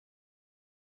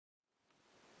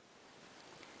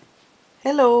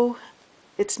Hello,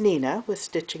 it's Nina with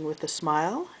Stitching with a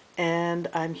Smile, and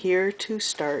I'm here to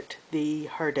start the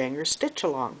Hardanger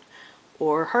Stitch-a-Long,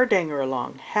 or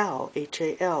Hardanger-a-Long, HAL,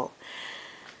 H-A-L.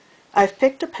 I've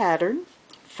picked a pattern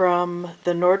from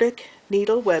the Nordic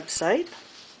Needle website,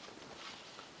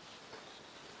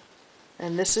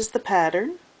 and this is the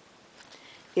pattern.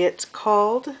 It's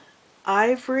called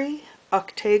Ivory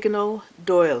Octagonal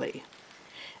Doily,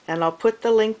 and I'll put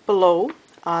the link below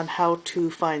on how to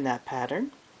find that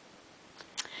pattern.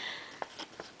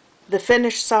 The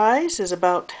finished size is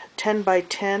about 10 by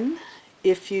 10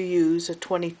 if you use a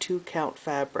 22 count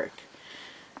fabric.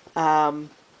 But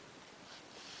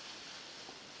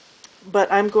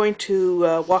I'm going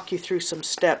to walk you through some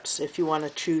steps if you want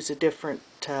to choose a different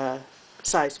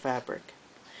size fabric.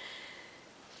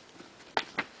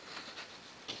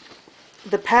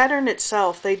 The pattern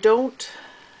itself, they don't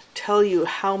tell you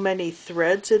how many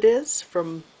threads it is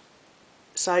from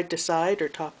side to side or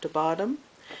top to bottom.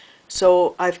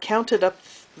 So I've counted up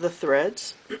the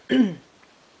threads.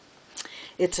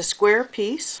 It's a square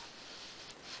piece,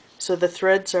 so the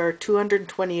threads are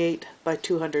 228 by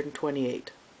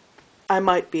 228. I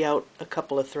might be out a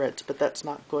couple of threads, but that's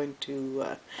not going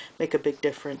to make a big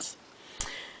difference.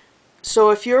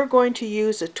 So if you're going to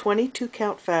use a 22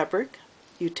 count fabric,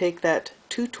 you take that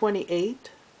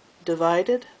 228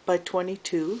 divided by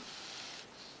 22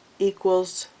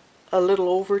 equals a little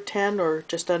over 10 or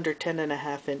just under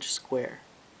 10.5 inch square.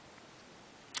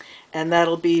 And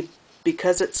that'll be,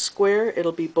 because it's square,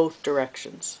 it'll be both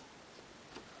directions.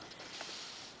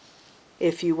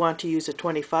 If you want to use a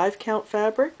 25 count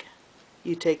fabric,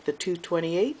 you take the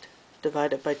 228,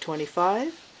 divide it by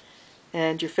 25,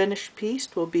 and your finished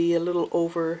piece will be a little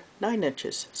over 9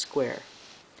 inches square.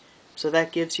 So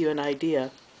that gives you an idea.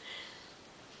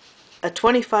 A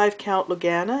 25 count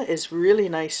Lugana is really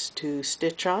nice to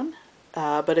stitch on,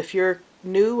 but if you're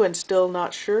new and still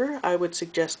not sure, I would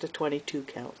suggest a 22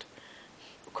 count.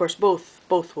 Of course,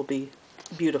 both will be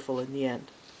beautiful in the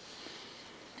end.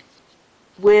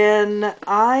 When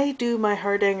I do my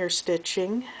Hardanger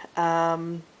stitching,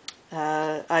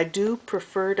 I do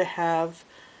prefer to have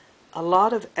a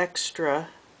lot of extra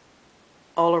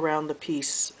all around the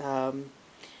piece,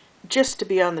 just to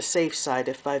be on the safe side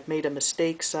if I've made a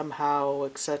mistake somehow,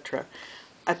 etc.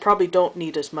 I probably don't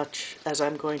need as much as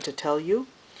I'm going to tell you.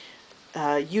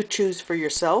 You choose for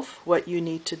yourself what you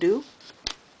need to do.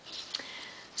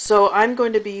 So I'm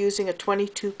going to be using a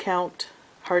 22 count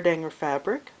Hardanger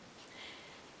fabric.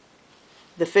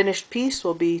 The finished piece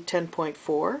will be 10.4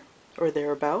 or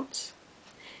thereabouts.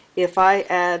 If I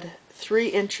add 3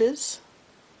 inches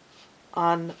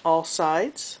on all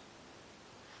sides,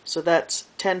 so that's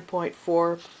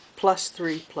 10.4 plus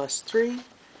 3 plus 3,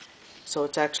 so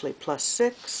it's actually plus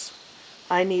 6.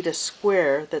 I need a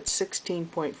square that's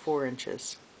 16.4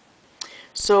 inches.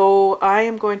 So I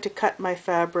am going to cut my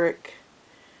fabric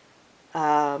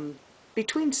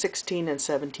between 16 and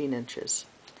 17 inches.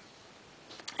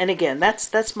 And again,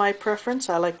 that's my preference.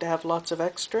 I like to have lots of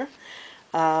extra.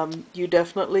 You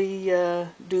definitely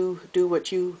do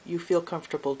what you feel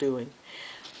comfortable doing.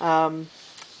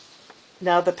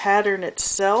 Now the pattern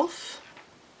itself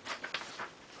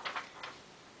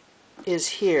is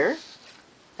here.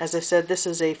 As I said, this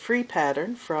is a free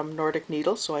pattern from Nordic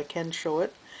Needle, so I can show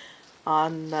it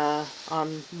on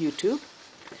YouTube.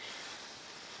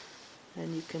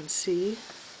 And you can see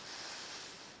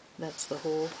that's the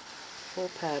whole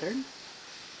pattern.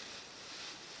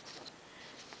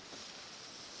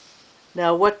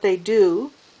 Now what they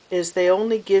do is they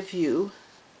only give you,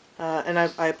 and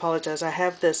I apologize, I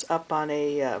have this up on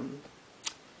a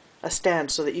stand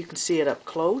so that you can see it up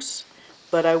close,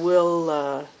 but I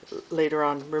will later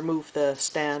on remove the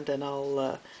stand and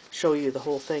I'll show you the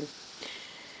whole thing.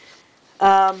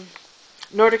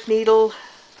 Nordic Needle,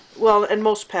 well, and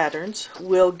most patterns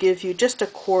will give you just a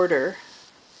quarter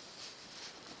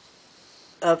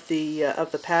of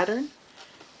the pattern,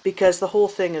 because the whole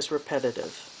thing is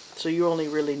repetitive. So you only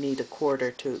really need a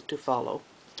quarter to follow.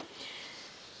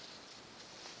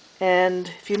 And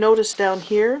if you notice down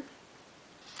here,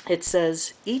 it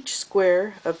says each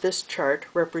square of this chart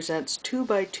represents 2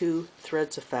 by 2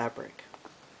 threads of fabric.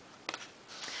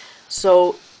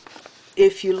 So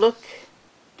if you look,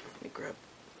 let me grab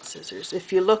scissors,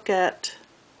 if you look at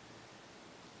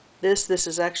this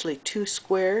is actually 2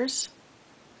 squares,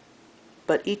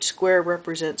 but each square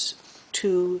represents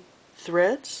 2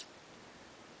 threads.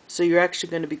 So you're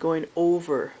actually going to be going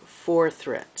over 4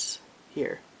 threads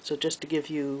here. So just to give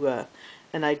you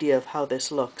an idea of how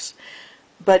this looks.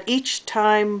 But each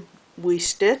time we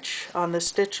stitch on the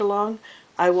stitch-along,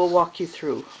 I will walk you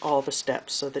through all the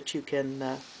steps so that you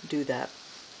can do that.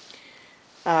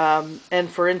 And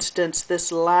for instance,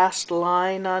 this last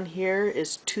line on here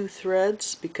is 2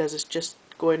 threads because it's just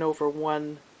going over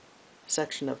one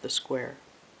section of the square.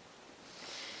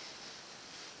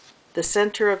 The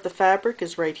center of the fabric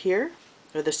is right here,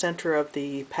 or the center of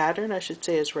the pattern, I should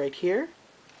say, is right here.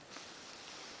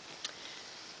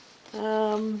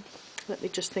 Let me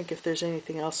just think if there's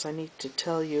anything else I need to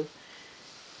tell you.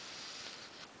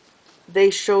 They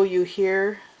show you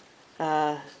here,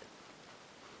 the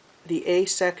A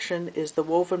section is the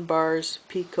woven bars,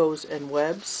 picots, and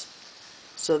webs.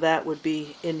 So that would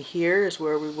be in here is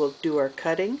where we will do our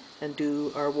cutting and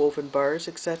do our woven bars,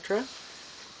 etc.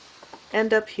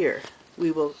 And up here,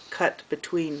 we will cut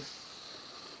between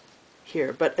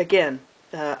here. But again,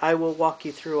 I will walk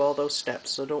you through all those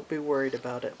steps, so don't be worried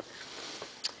about it.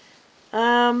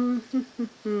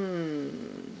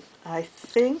 I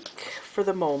think for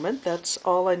the moment that's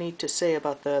all I need to say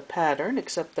about the pattern,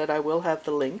 except that I will have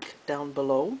the link down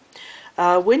below.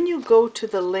 When you go to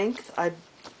the link, I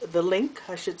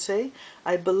should say,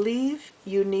 I believe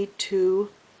you need to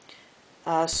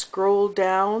scroll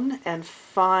down and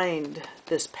find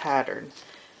this pattern.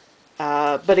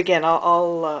 But again,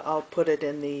 I'll put it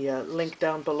in the link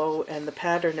down below, and the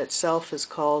pattern itself is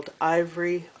called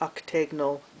Ivory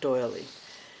Octagonal Doily.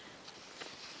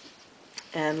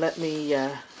 And let me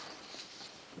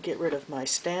get rid of my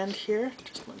stand here,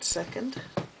 just one second.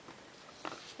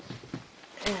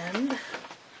 And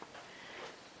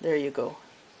there you go.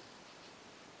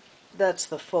 That's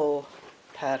the full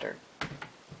pattern.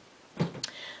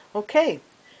 Okay,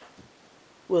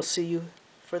 we'll see you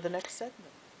for the next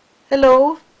segment.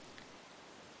 Hello,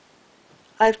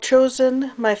 I've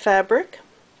chosen my fabric.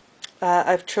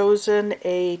 I've chosen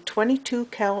a 22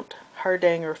 count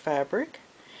Hardanger fabric,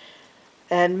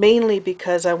 and mainly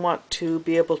because I want to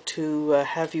be able to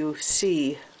have you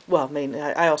see, well, mainly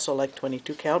I also like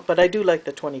 22 count, but I do like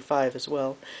the 25 as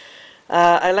well.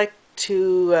 I like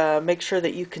to make sure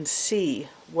that you can see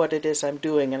what it is I'm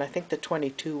doing, and I think the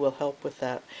 22 will help with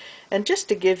that. And just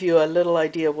to give you a little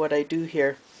idea of what I do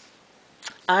here,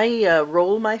 I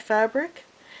roll my fabric,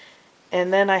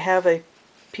 and then I have a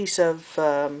piece of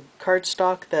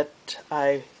cardstock that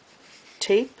I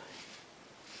tape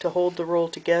to hold the roll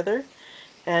together,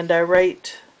 and I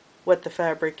write what the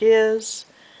fabric is,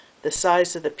 the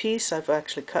size of the piece. I've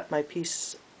actually cut my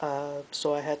piece,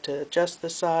 so I had to adjust the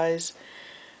size.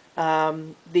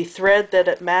 The thread that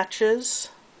it matches,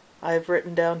 I've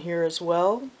written down here as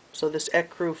well. So this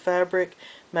ecru fabric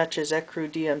matches ecru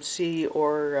DMC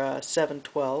or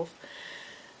 712.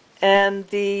 And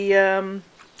the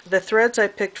threads I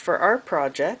picked for our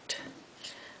project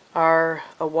are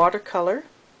a watercolor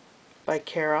by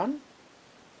Caron.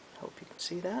 Hope you can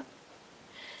see that.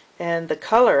 And the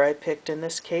color I picked in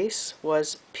this case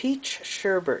was Peach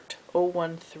Sherbet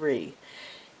 013.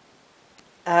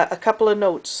 A couple of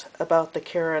notes about the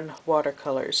Caron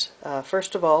watercolors.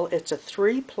 First of all, it's a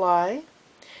 3-ply,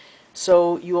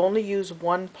 so you only use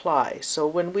 1 ply. So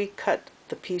when we cut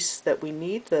the piece that we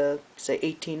need, the say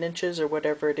 18 inches or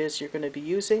whatever it is you're going to be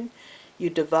using, you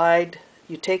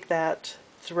take that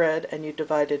thread and you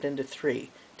divide it into 3.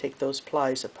 Take those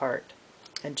plies apart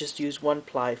and just use 1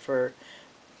 ply for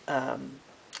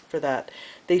that.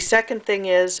 The second thing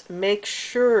is, make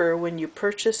sure when you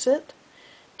purchase it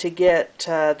to get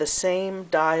the same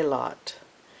dye lot,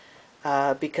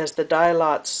 because the dye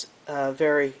lots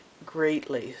vary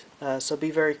greatly, so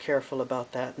be very careful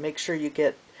about that. Make sure you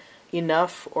get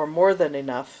enough or more than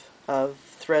enough of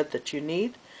thread that you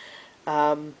need.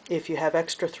 If you have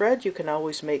extra thread, you can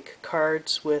always make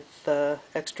cards with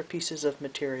extra pieces of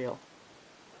material.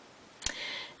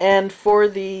 And for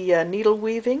the needle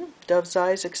weaving, dove's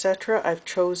eyes, etc., I've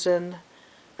chosen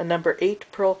a number 8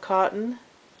 pearl cotton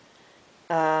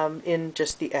in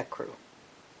just the ecru.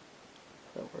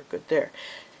 So we're good there.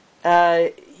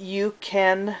 You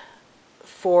can,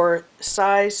 for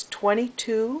size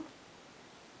 22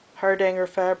 Hardanger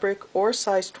fabric or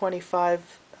size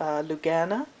 25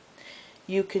 Lugana,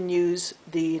 you can use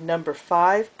the number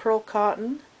 5 pearl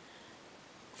cotton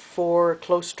for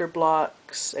kloster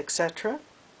blocks, etc.,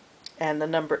 and the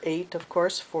number 8, of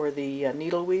course, for the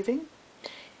needle weaving.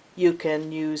 You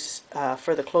can use,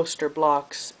 for the kloster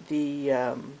blocks,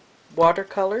 the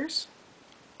watercolors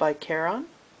by Caron.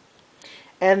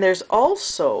 And there's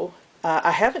also,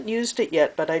 I haven't used it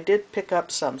yet, but I did pick up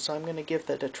some, so I'm going to give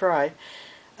that a try,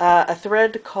 a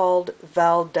thread called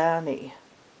Valdani.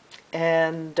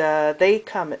 And they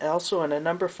come also in a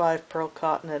number 5 pearl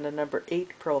cotton and a number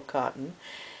 8 pearl cotton.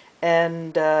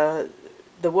 And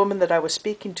the woman that I was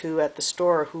speaking to at the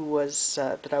store who was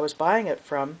that I was buying it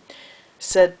from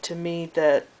said to me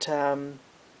that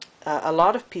a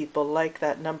lot of people like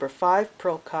that number 5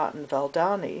 Pearl Cotton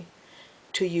Valdani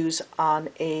to use on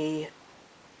a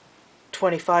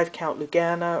 25 count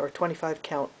Lugana or 25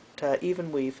 count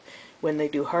even weave when they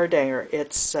do Hardanger.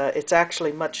 It's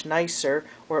actually much nicer,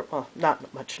 or well,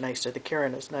 not much nicer. The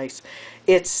Caron is nice.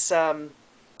 It's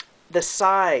the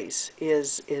size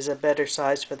is a better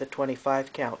size for the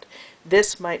 25 count.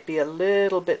 This might be a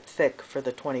little bit thick for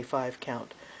the 25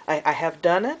 count. I have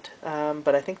done it,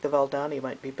 but I think the Valdani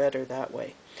might be better that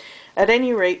way. At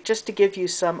any rate, just to give you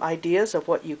some ideas of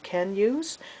what you can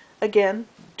use, again,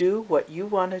 do what you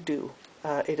want to do.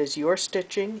 It is your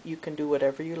stitching. You can do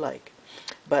whatever you like.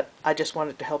 But I just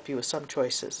wanted to help you with some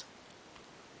choices.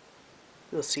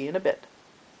 We'll see you in a bit.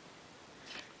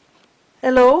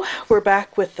 Hello, we're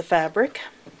back with the fabric.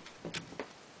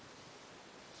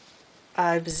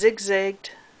 I've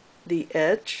zigzagged the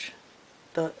edge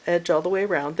all the way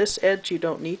around. This edge you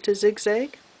don't need to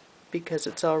zigzag because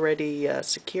it's already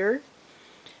secure,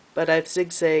 but I've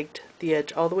zigzagged the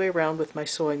edge all the way around with my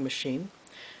sewing machine.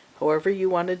 However you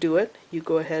want to do it, you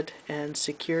go ahead and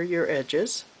secure your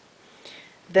edges.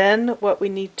 Then what we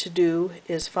need to do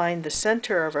is find the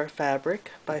center of our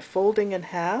fabric by folding in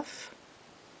half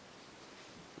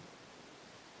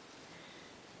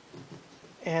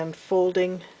and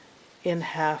folding in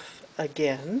half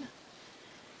again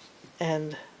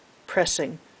and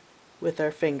pressing with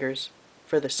our fingers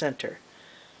for the center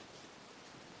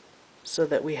so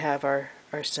that we have our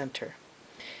center.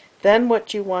 Then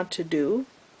what you want to do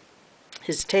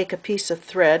is take a piece of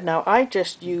thread. Now I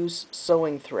just use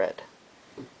sewing thread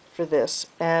for this,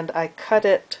 and I cut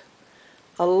it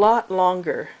a lot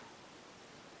longer,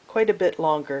 quite a bit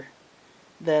longer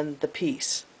than the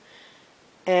piece.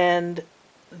 And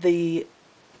the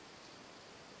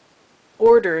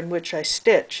order in which I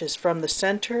stitch is from the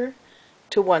center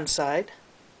to one side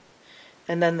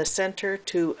and then the center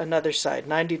to another side,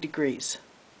 90 degrees,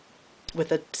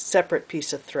 with a separate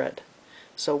piece of thread.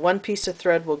 So one piece of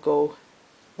thread will go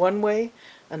one way,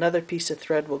 another piece of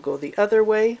thread will go the other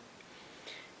way,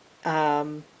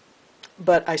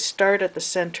 but I start at the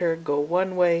center, go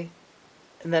one way,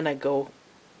 and then I go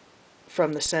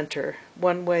from the center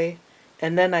one way,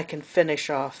 and then I can finish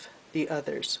off the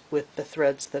others with the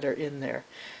threads that are in there.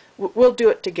 We'll do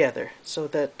it together so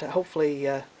that hopefully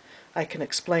I can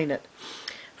explain it.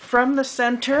 From the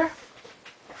center,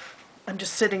 I'm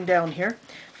just sitting down here,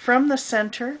 from the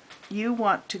center you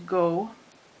want to go,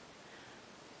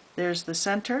 there's the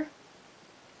center,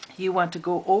 you want to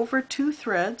go over 2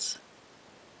 threads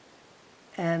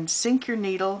and sink your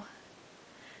needle,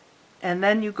 and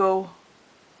then you go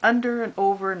under and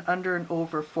over and under and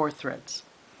over 4 threads.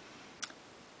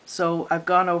 So I've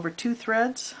gone over 2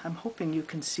 threads, I'm hoping you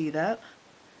can see that,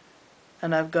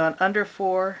 and I've gone under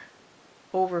 4,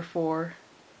 over 4,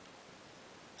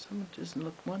 someone doesn't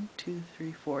look, 1, 2,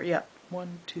 3, 4, yeah,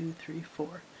 1, 2, 3,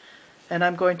 4, and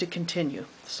I'm going to continue.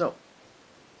 So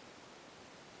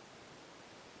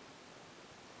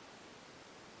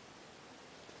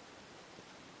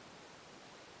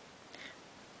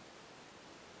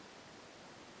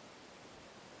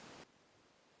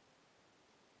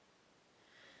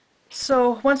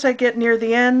once I get near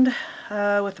the end,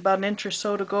 with about an inch or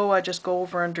so to go, I just go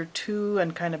over under 2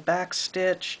 and kind of back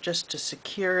stitch just to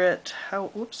secure it.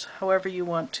 However you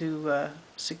want to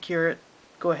secure it,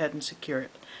 go ahead and secure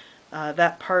it.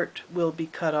 That part will be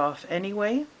cut off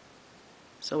anyway,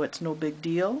 so it's no big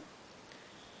deal.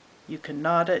 You can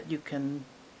knot it, you can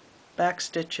back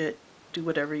stitch it, do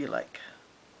whatever you like.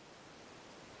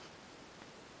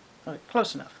 Okay,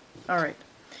 close enough. Alright.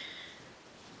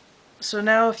 So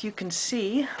now if you can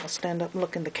see, I'll stand up and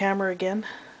look in the camera again,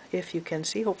 if you can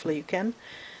see, hopefully you can.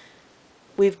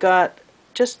 We've got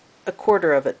just a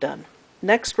quarter of it done.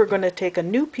 Next we're going to take a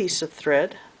new piece of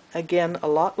thread, again a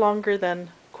lot longer than,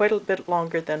 quite a bit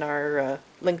longer than our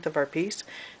length of our piece,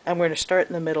 and we're going to start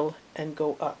in the middle and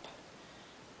go up.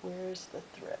 Where's the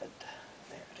thread?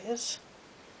 There it is.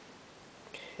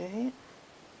 Okay.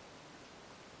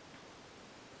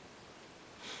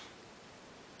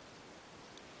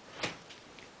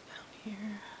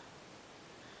 Here.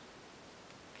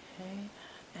 Okay,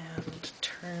 and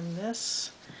turn this.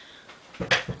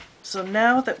 So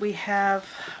now that we have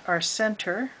our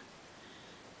center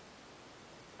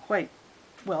quite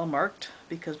well marked,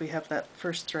 because we have that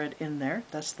first thread in there,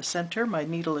 that's the center, my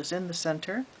needle is in the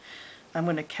center. I'm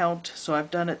going to count, so I've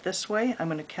done it this way, I'm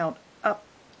going to count up.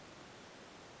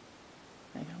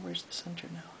 Hang on, where's the center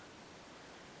now?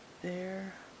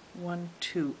 There, 1,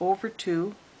 2, over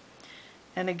 2.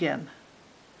 And again,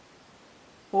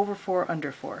 over 4,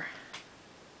 under 4.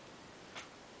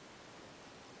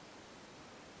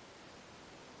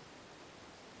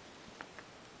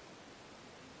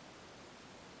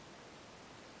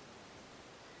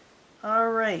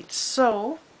 Alright,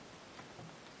 so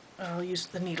I'll use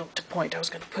the needle to point. I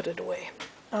was going to put it away.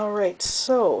 Alright,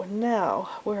 so now,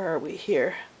 where are we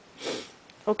here?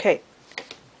 Okay,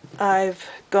 I've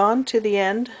gone to the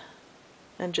end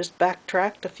and just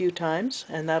backtracked a few times,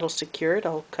 and that'll secure it.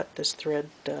 I'll cut this thread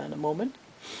in a moment.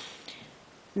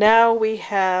 Now we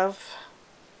have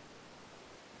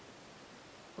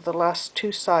the last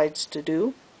two sides to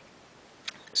do.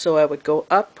 So I would go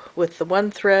up with the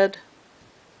one thread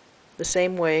the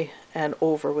same way and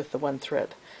over with the one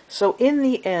thread. So in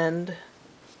the end,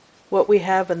 what we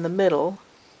have in the middle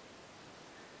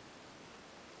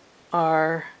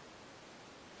are,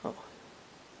 oh,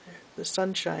 the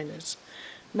sunshine is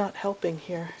not helping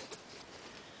here.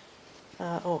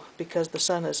 Oh, because the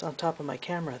sun is on top of my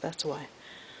camera, that's why.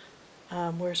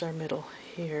 Where's our middle?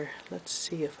 Here. Let's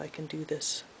see if I can do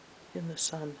this in the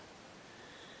sun.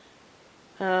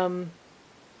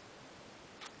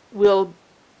 We'll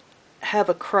have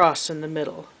a cross in the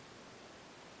middle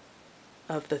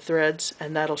of the threads,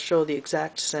 and that'll show the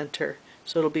exact center.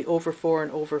 So it'll be over 4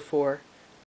 and over 4.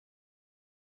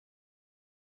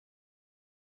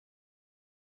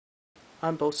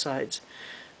 On both sides.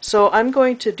 So I'm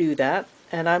going to do that,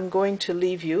 and I'm going to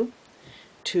leave you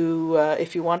to,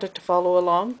 if you wanted to follow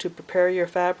along, to prepare your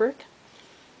fabric.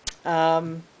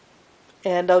 And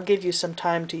I'll give you some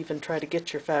time to even try to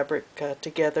get your fabric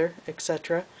together,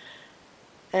 etc.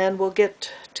 And we'll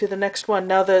get to the next one.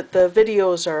 Now the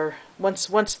videos are,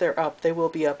 once they're up, they will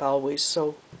be up always,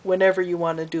 so whenever you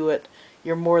want to do it,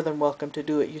 you're more than welcome to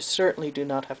do it. You certainly do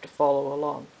not have to follow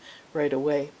along right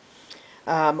away.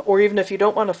 Or even if you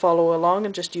don't want to follow along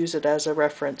and just use it as a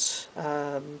reference,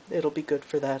 it'll be good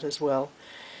for that as well.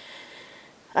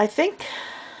 I think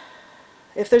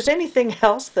if there's anything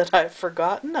else that I've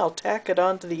forgotten, I'll tack it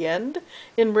on to the end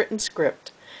in written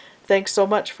script. Thanks so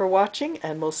much for watching,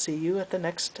 and we'll see you at the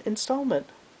next installment.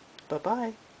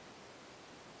 Bye-bye.